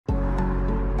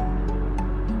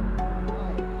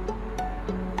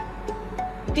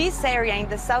This area in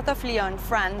the south of Lyon,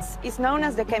 France, is known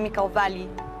as the Chemical Valley,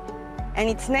 and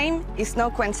its name is no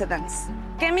coincidence.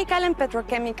 Chemical and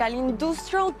petrochemical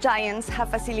industrial giants have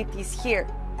facilities here.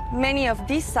 Many of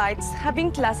these sites have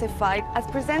been classified as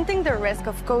presenting the risk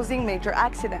of causing major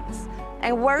accidents,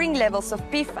 and worrying levels of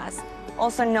PFAS,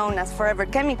 also known as forever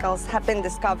chemicals, have been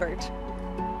discovered.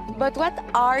 But what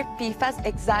are PFAS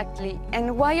exactly,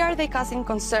 and why are they causing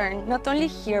concern not only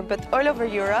here but all over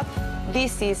Europe?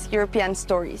 This is European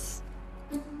Stories.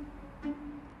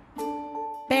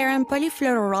 Per- and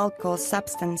polyfluoroalkyl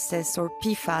substances, or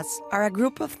PFAS, are a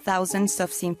group of thousands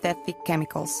of synthetic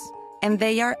chemicals, and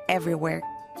they are everywhere.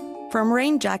 From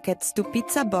rain jackets to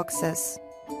pizza boxes,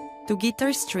 to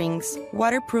guitar strings,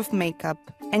 waterproof makeup,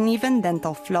 and even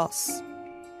dental floss.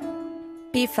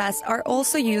 PFAS are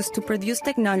also used to produce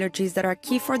technologies that are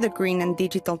key for the green and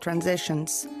digital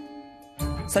transitions,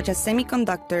 such as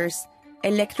semiconductors,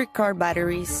 electric car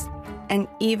batteries, and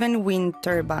even wind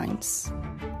turbines.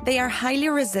 They are highly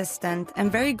resistant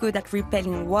and very good at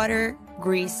repelling water,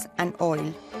 grease, and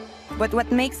oil. But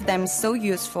what makes them so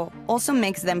useful also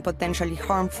makes them potentially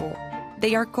harmful.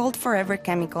 They are called forever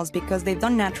chemicals because they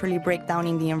don't naturally break down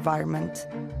in the environment.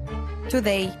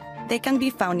 Today, they can be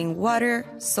found in water,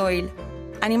 soil,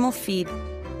 animal feed,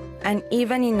 and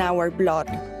even in our blood.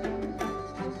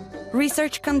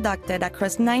 Research conducted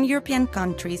across 9 European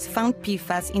countries found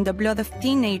PFAS in the blood of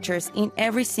teenagers in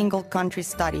every single country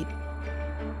studied.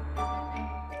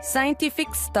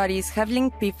 Scientific studies have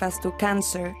linked PFAS to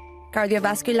cancer,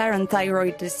 cardiovascular and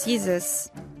thyroid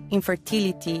diseases,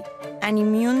 infertility, and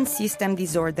immune system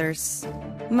disorders.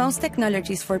 Most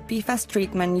technologies for PFAS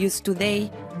treatment used today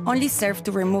only serve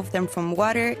to remove them from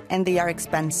water, and they are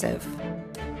expensive.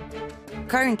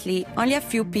 Currently, only a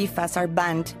few PFAS are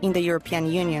banned in the European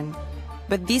Union,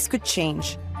 but this could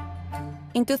change.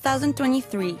 In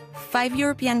 2023, 5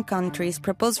 European countries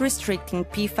proposed restricting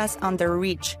PFAS under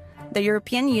REACH, the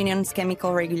European Union's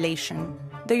chemical regulation.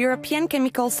 The European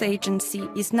Chemicals Agency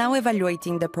is now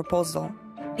evaluating the proposal.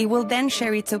 It will then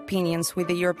share its opinions with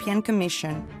the European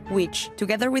Commission, which,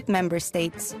 together with member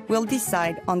states, will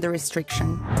decide on the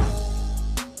restriction.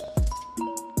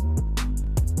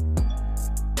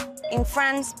 In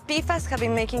France, PFAS have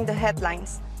been making the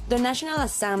headlines. The National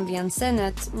Assembly and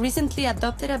Senate recently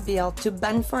adopted a bill to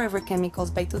ban forever chemicals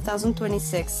by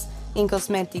 2026 in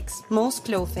cosmetics, most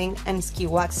clothing, and ski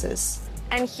waxes.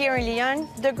 And here in Lyon,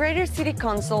 the Greater City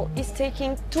Council is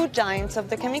taking 2 giants of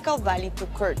the Chemical Valley to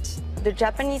court: the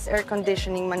Japanese air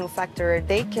conditioning manufacturer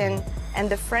Daikin and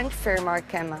the French firm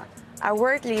Arkema, a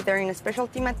world leader in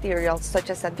specialty materials such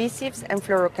as adhesives and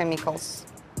fluorochemicals.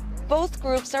 Both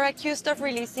groups are accused of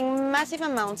releasing massive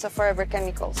amounts of forever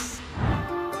chemicals.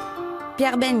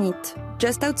 Pierre-Bénite,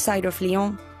 just outside of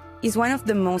Lyon, is one of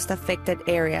the most affected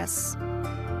areas.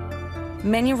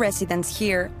 Many residents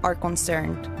here are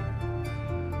concerned.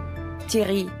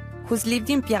 Thierry, who's lived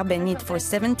in Pierre-Bénite for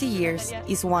 70 years,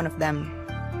 is one of them.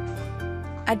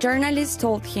 A journalist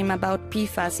told him about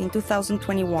PFAS in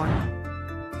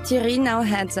 2021. Thierry now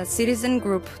heads a citizen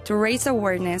group to raise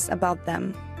awareness about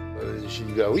them. J'ai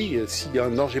dit, bah oui, s'il y a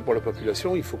un danger pour la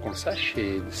population, il faut qu'on le sache,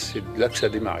 et c'est là que ça a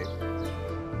démarré.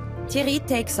 Thierry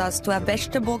takes us to a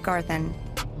vegetable garden,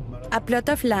 a plot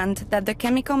of land that the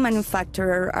chemical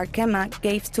manufacturer Arkema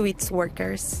gave to its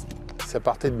workers. Ça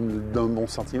partait d'un bon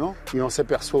sentiment, et on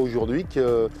s'aperçoit aujourd'hui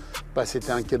que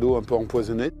c'était un cadeau un peu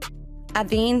empoisonné. At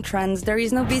the entrance, there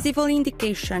is no visible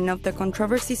indication of the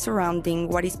controversy surrounding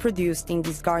what is produced in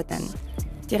this garden.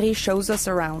 Thierry shows us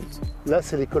around. Là,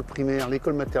 c'est l'école primaire,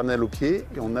 l'école maternelle au pied,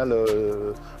 et on a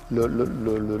le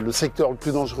secteur le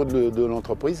plus dangereux de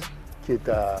l'entreprise, qui est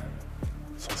à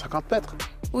 150 mètres.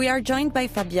 We are joined by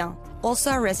Fabien, also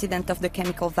a resident of the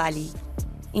Chemical Valley.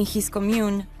 In his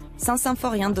commune,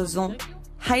 Saint-Symphorien-d'Ozon,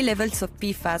 high levels of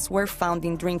PFAS were found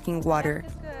in drinking water.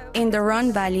 In the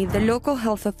Rhône Valley, the local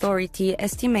health authority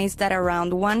estimates that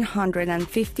around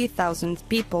 150,000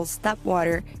 people's tap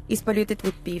water is polluted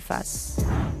with PFAS.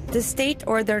 The state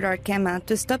ordered Arkema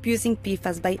to stop using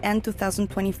PFAS by end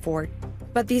 2024,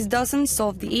 but this doesn't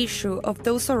solve the issue of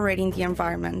those already in the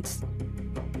environment.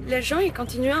 Les gens, ils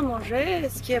continuent à manger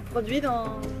ce qui est produit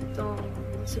dans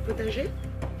ce potager?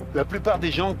 La plupart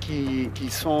des gens qui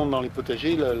sont dans les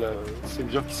potagers, c'est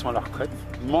des gens qui sont à la retraite,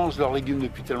 mangent leurs légumes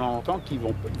depuis tellement longtemps qu'ils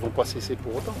vont pas cesser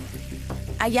pour autant.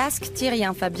 I asked Thierry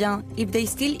and Fabien if they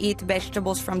still eat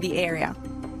vegetables from the area.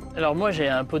 Alors moi j'ai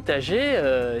un potager,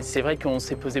 c'est vrai qu'on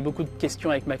s'est posé beaucoup de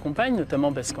questions avec ma compagne,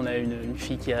 notamment parce qu'on a une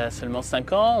fille qui a seulement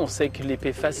 5 ans. On sait que les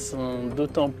PFAS sont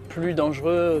d'autant plus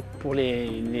dangereux pour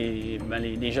les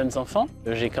jeunes enfants.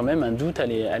 J'ai quand même un doute à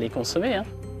les consommer. Hein.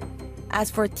 As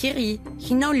for Thierry,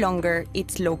 he no longer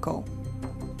eats local.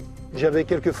 J'avais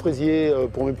quelques fraisiers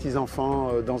pour mes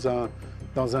petits-enfants dans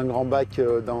un grand bac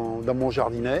dans mon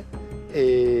jardinet.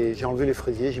 Et j'ai enlevé les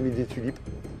fraisiers, j'ai mis des tulipes.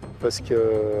 Parce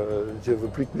que je ne veux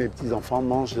plus que mes petits-enfants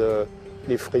mangent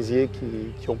les fraisiers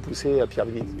qui ont poussé à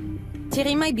Pierre-Bénite.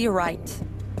 Thierry might be right.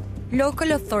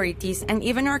 Local authorities and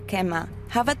even Arkema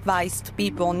have advised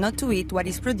people not to eat what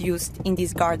is produced in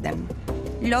this garden.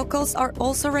 Locals are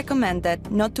also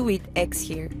recommended not to eat eggs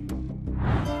here.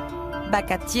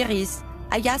 Back at Thierry's,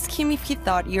 I asked him if he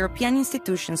thought European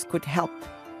institutions could help.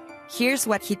 Here's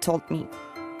what he told me.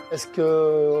 Est-ce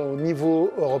qu'au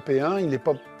niveau européen, il n'est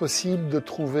pas possible de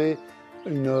trouver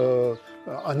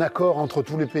un accord entre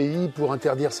tous les pays pour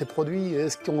interdire ces produits?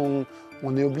 Est-ce qu'on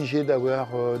est obligé d'avoir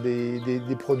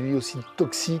des produits aussi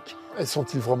toxiques?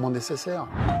 Sont-ils vraiment nécessaires?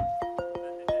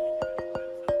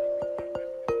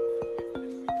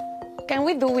 Can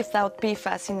we do without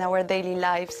PFAS in our daily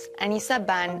lives? And is a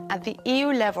ban at the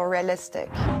EU level realistic?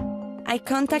 I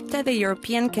contacted the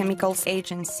European Chemicals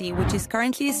Agency, which is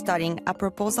currently studying a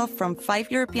proposal from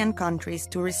 5 European countries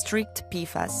to restrict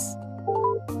PFAS.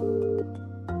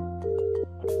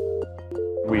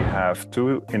 We have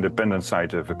 2 independent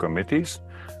scientific committees,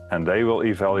 and they will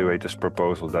evaluate this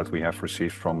proposal that we have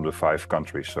received from the 5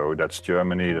 countries. So that's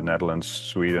Germany, the Netherlands,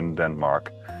 Sweden,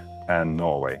 Denmark, and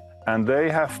Norway. And they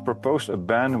have proposed a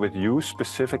ban with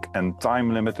use-specific and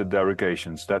time-limited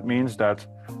derogations. That means that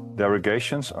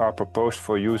derogations are proposed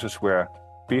for uses where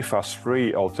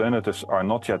PFAS-free alternatives are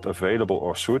not yet available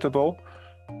or suitable,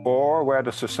 or where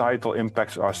the societal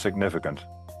impacts are significant.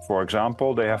 For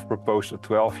example, they have proposed a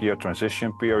 12-year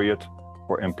transition period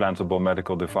for implantable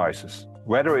medical devices.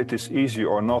 Whether it is easy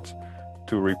or not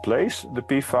to replace the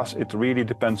PFAS, it really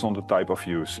depends on the type of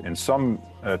use. In some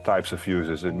types of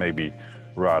uses, it may be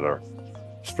rather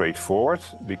straightforward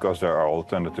because there are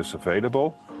alternatives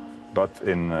available. But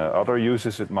in other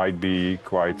uses, it might be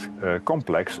quite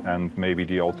complex and maybe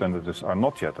the alternatives are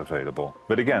not yet available.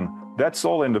 But again, that's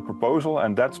all in the proposal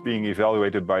and that's being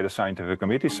evaluated by the scientific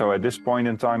committee. So at this point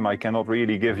in time, I cannot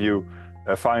really give you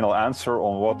a final answer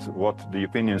on what the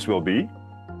opinions will be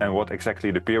and what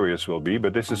exactly the periods will be.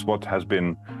 But this is what has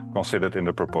been considered in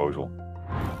the proposal.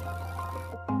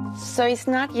 So it's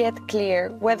not yet clear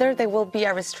whether there will be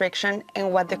a restriction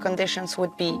and what the conditions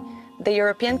would be. The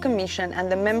European Commission and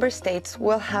the member states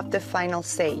will have the final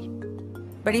say.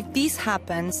 But if this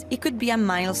happens, it could be a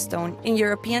milestone in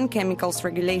European chemicals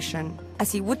regulation,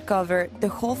 as it would cover the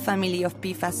whole family of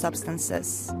PFAS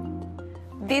substances.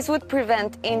 This would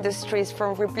prevent industries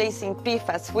from replacing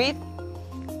PFAS with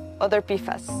other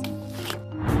PFAS.